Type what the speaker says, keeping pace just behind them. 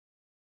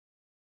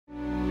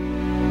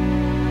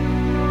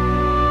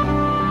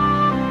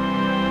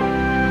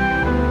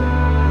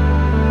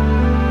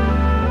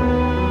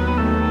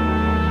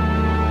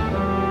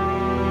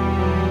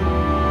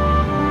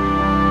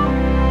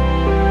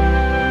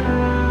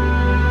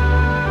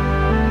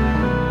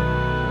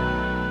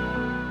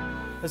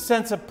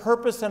sense of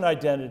purpose and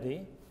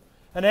identity,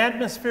 an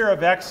atmosphere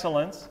of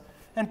excellence,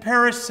 and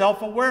parish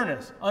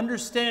self-awareness,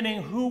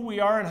 understanding who we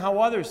are and how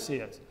others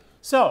see us.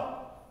 So,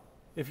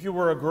 if you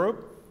were a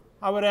group,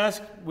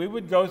 we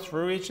would go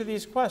through each of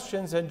these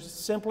questions and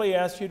simply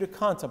ask you to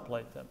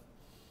contemplate them.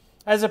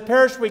 As a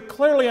parish, we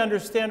clearly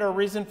understand our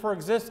reason for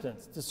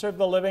existence, to serve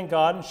the living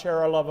God and share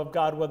our love of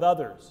God with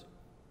others.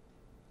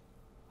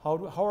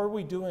 How are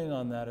we doing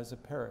on that as a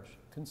parish?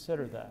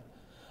 Consider that.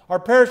 Our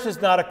parish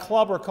is not a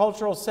club or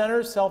cultural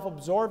center,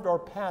 self-absorbed or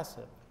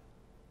passive.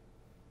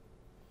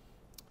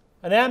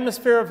 An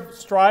atmosphere of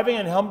striving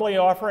and humbly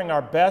offering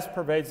our best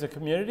pervades the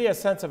community. A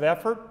sense of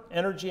effort,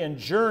 energy, and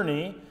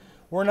journey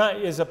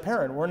is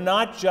apparent. We're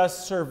not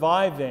just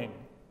surviving.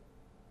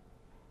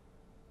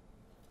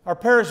 Our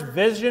parish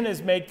vision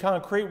is made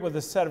concrete with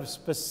a set of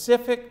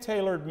specific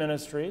tailored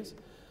ministries.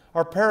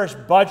 Our parish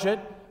budget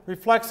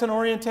reflects an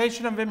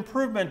orientation of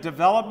improvement,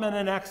 development,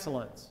 and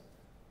excellence.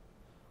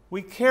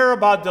 We care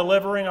about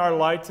delivering our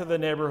light to the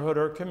neighborhood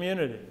or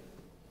community.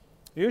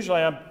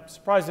 Usually, I'm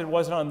surprised it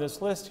wasn't on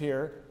this list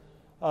here,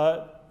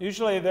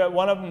 usually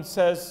one of them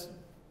says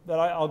that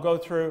I'll go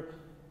through,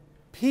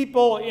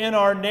 people in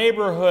our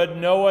neighborhood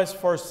know us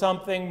for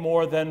something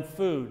more than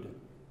food.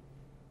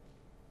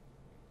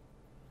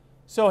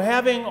 So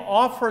having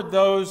offered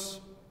those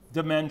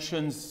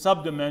dimensions,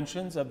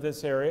 subdimensions of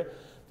this area,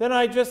 then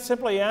I just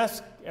simply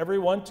ask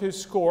everyone to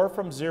score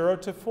from 0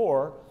 to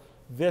 4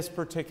 this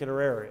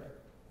particular area.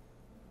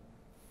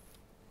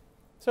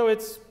 So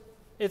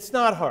it's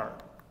not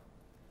hard.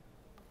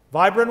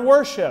 Vibrant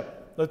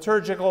worship,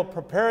 liturgical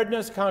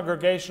preparedness,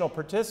 congregational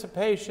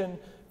participation,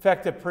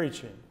 effective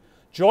preaching.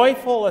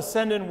 Joyful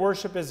ascendant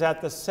worship is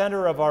at the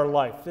center of our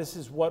life. This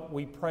is what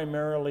we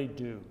primarily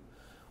do.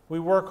 We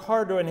work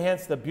hard to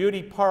enhance the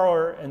beauty,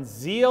 power, and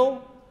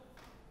zeal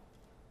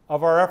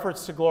of our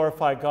efforts to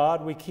glorify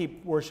God. We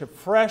keep worship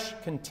fresh,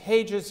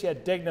 contagious,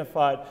 yet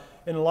dignified,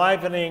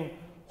 enlivening,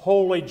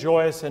 holy,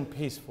 joyous, and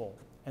peaceful,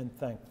 and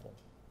thankful.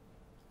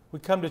 We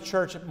come to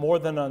church more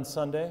than on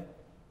Sunday.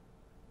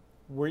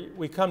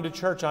 We come to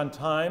church on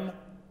time.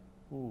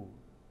 Ooh.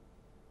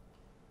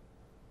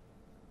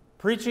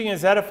 Preaching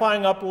is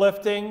edifying,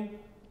 uplifting,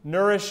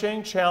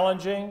 nourishing,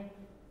 challenging.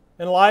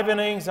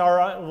 Enlivens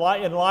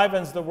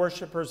the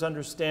worshiper's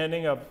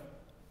understanding of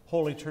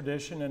holy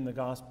tradition and the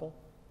gospel.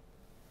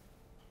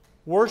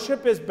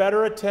 Worship is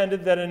better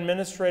attended than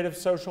administrative,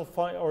 social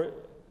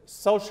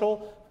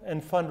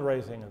and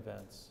fundraising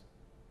events.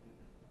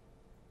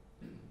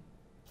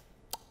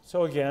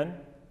 So again,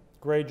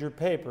 grade your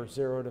paper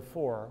 0 to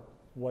 4,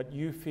 what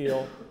you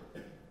feel.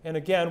 And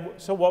again,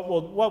 so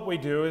what we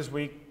do is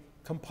we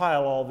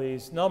compile all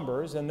these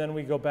numbers, and then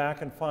we go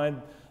back and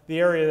find the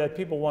area that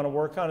people want to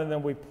work on, and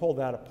then we pull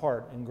that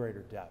apart in greater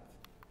depth.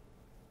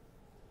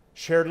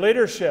 Shared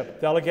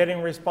leadership,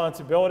 delegating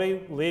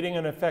responsibility, leading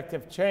an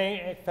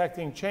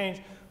affecting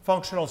change,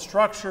 functional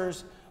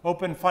structures,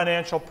 open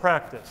financial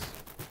practice.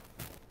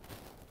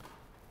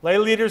 Lay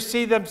leaders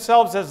see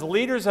themselves as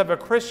leaders of a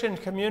Christian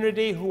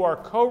community who are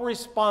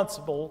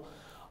co-responsible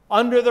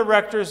under the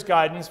rector's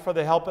guidance for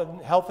the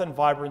health and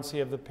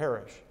vibrancy of the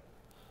parish.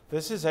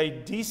 This is a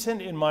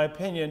decent, in my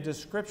opinion,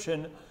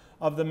 description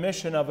of the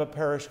mission of a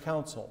parish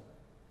council.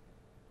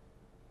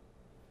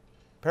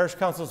 Parish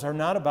councils are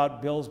not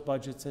about bills,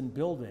 budgets, and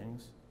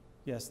buildings.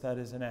 Yes, that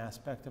is an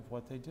aspect of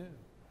what they do.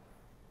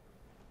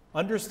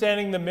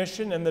 Understanding the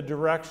mission and the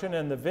direction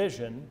and the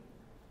vision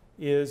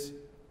is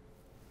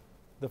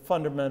the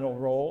fundamental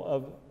role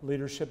of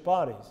leadership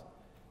bodies.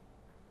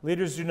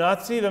 Leaders do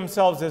not see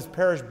themselves as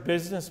parish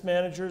business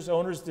managers,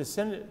 owners,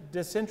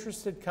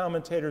 disinterested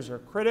commentators, or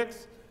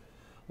critics.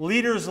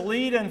 Leaders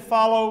lead and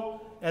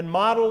follow and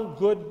model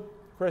good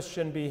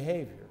Christian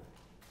behavior.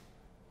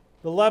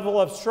 The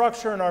level of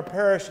structure in our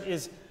parish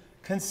is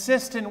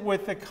consistent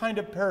with the kind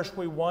of parish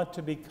we want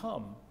to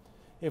become.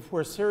 If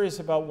we're serious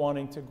about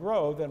wanting to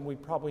grow, then we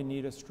probably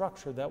need a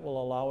structure that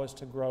will allow us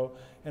to grow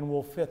and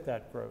will fit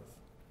that growth.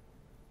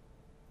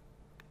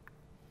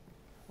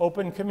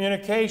 Open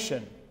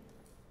communication.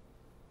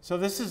 So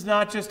this is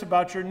not just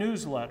about your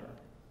newsletter.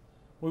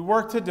 We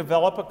work to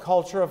develop a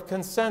culture of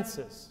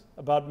consensus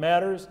about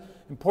matters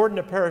important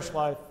to parish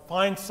life,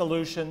 find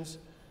solutions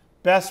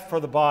best for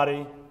the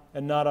body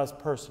and not us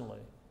personally.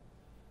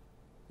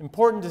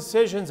 Important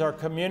decisions are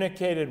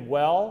communicated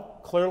well,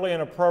 clearly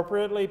and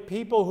appropriately.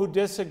 People who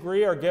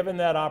disagree are given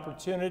that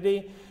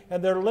opportunity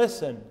and they're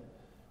listened.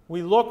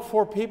 We look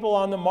for people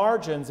on the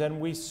margins and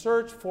we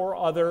search for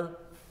other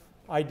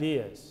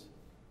ideas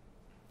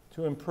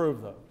to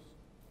improve those.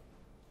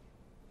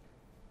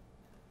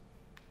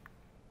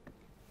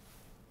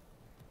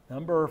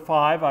 Number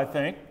 5, I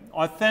think,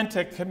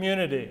 authentic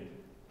community.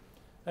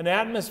 An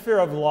atmosphere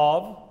of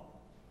love,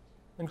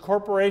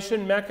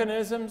 incorporation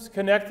mechanisms,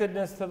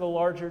 connectedness to the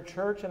larger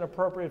church, and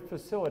appropriate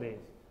facilities.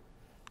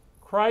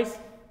 Christ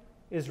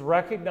is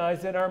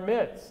recognized in our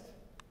midst.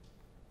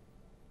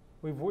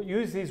 We've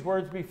used these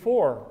words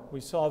before. We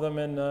saw them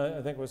in,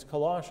 I think it was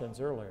Colossians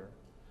earlier.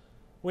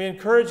 We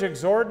encourage,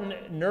 exhort,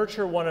 and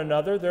nurture one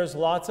another. There's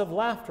lots of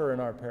laughter in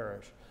our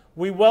parish.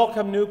 We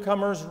welcome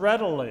newcomers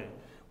readily.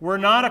 We're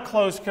not a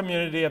closed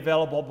community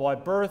available by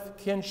birth,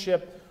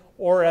 kinship,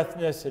 or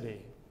ethnicity.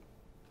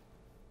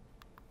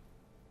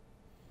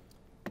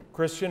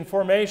 Christian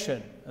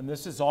formation, and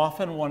this is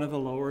often one of the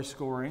lower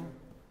scoring.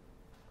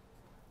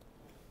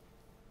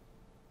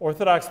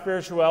 Orthodox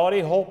spirituality,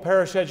 whole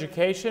parish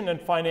education,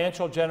 and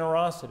financial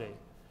generosity.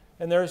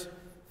 And there's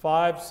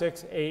 5,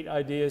 6, 8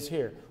 ideas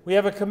here. We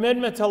have a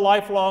commitment to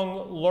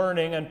lifelong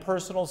learning and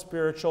personal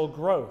spiritual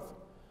growth.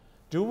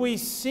 Do we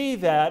see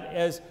that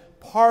as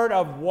part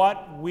of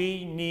what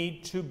we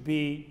need to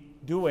be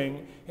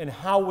doing in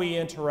how we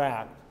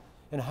interact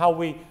and how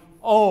we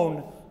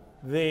own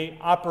the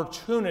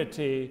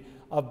opportunity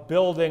of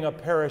building a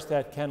parish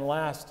that can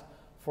last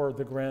for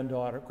the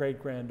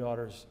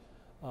great-granddaughters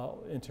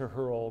into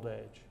her old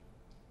age?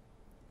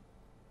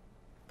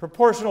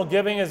 Proportional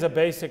giving is a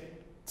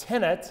basic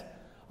tenet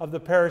of the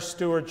parish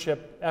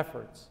stewardship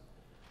efforts.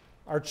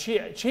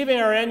 Achieving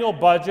our annual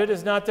budget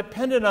is not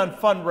dependent on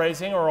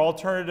fundraising or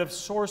alternative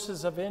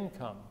sources of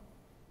income.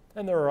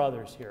 And there are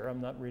others here.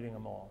 I'm not reading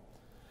them all.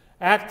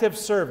 Active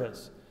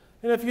service.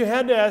 And if you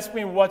had to ask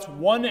me what's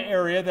one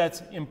area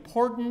that's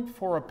important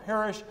for a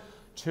parish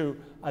to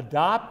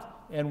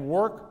adopt and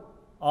work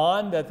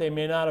on that they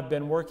may not have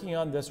been working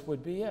on, this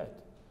would be it.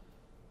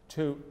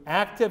 To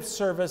active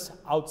service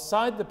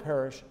outside the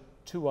parish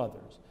to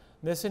others.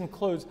 This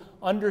includes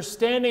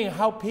understanding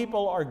how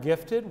people are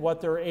gifted,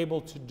 what they're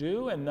able to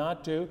do and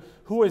not do,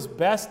 who is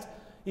best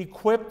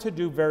equipped to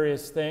do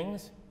various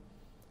things,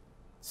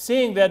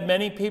 seeing that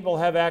many people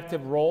have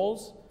active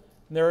roles,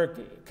 and they're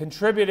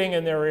contributing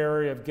in their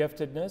area of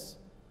giftedness,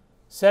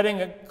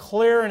 setting a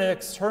clear and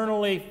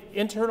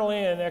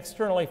internally and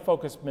externally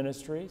focused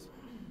ministries,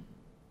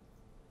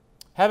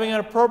 having an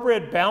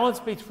appropriate balance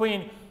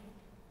between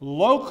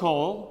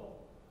local,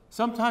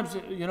 sometimes,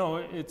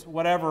 it's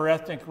whatever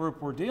ethnic group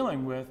we're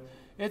dealing with.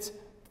 It's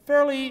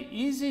fairly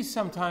easy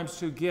sometimes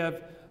to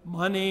give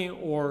money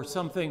or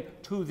something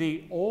to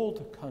the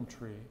old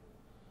country,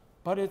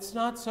 but it's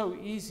not so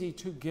easy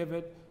to give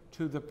it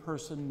to the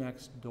person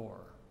next door,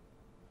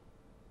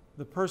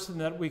 the person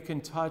that we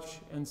can touch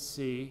and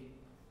see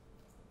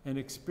and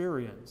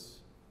experience.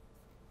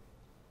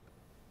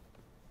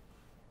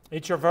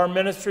 Each of our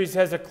ministries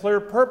has a clear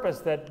purpose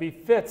that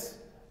befits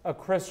a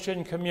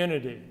Christian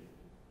community.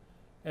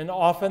 And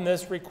often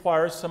this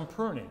requires some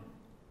pruning.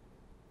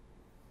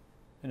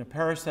 In a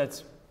parish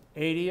that's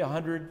 80,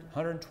 100,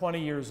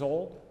 120 years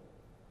old,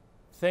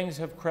 things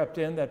have crept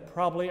in that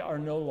probably are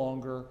no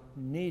longer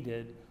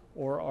needed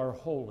or are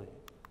holy.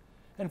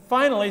 And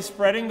finally,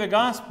 spreading the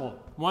gospel,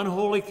 one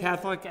holy,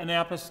 Catholic, and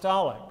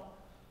apostolic.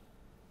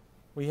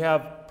 We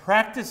have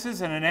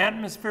practices and an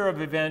atmosphere of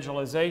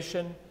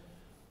evangelization.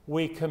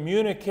 We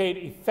communicate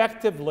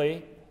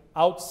effectively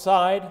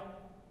outside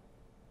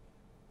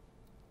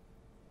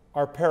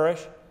our parish,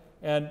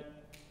 and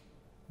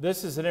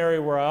this is an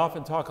area where I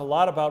often talk a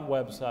lot about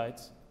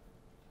websites,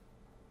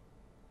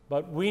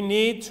 but we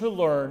need to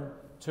learn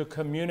to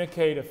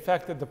communicate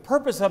effectively. The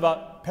purpose of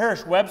a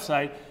parish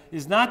website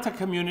is not to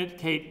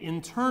communicate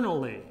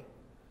internally.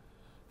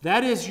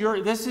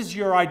 This is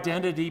your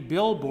identity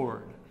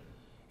billboard.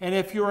 And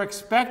if you're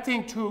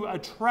expecting to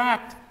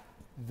attract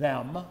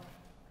them,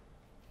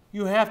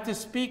 you have to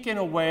speak in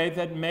a way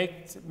that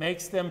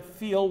makes them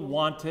feel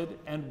wanted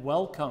and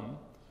welcome,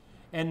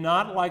 and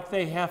not like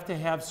they have to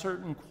have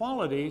certain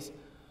qualities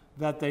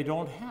that they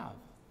don't have.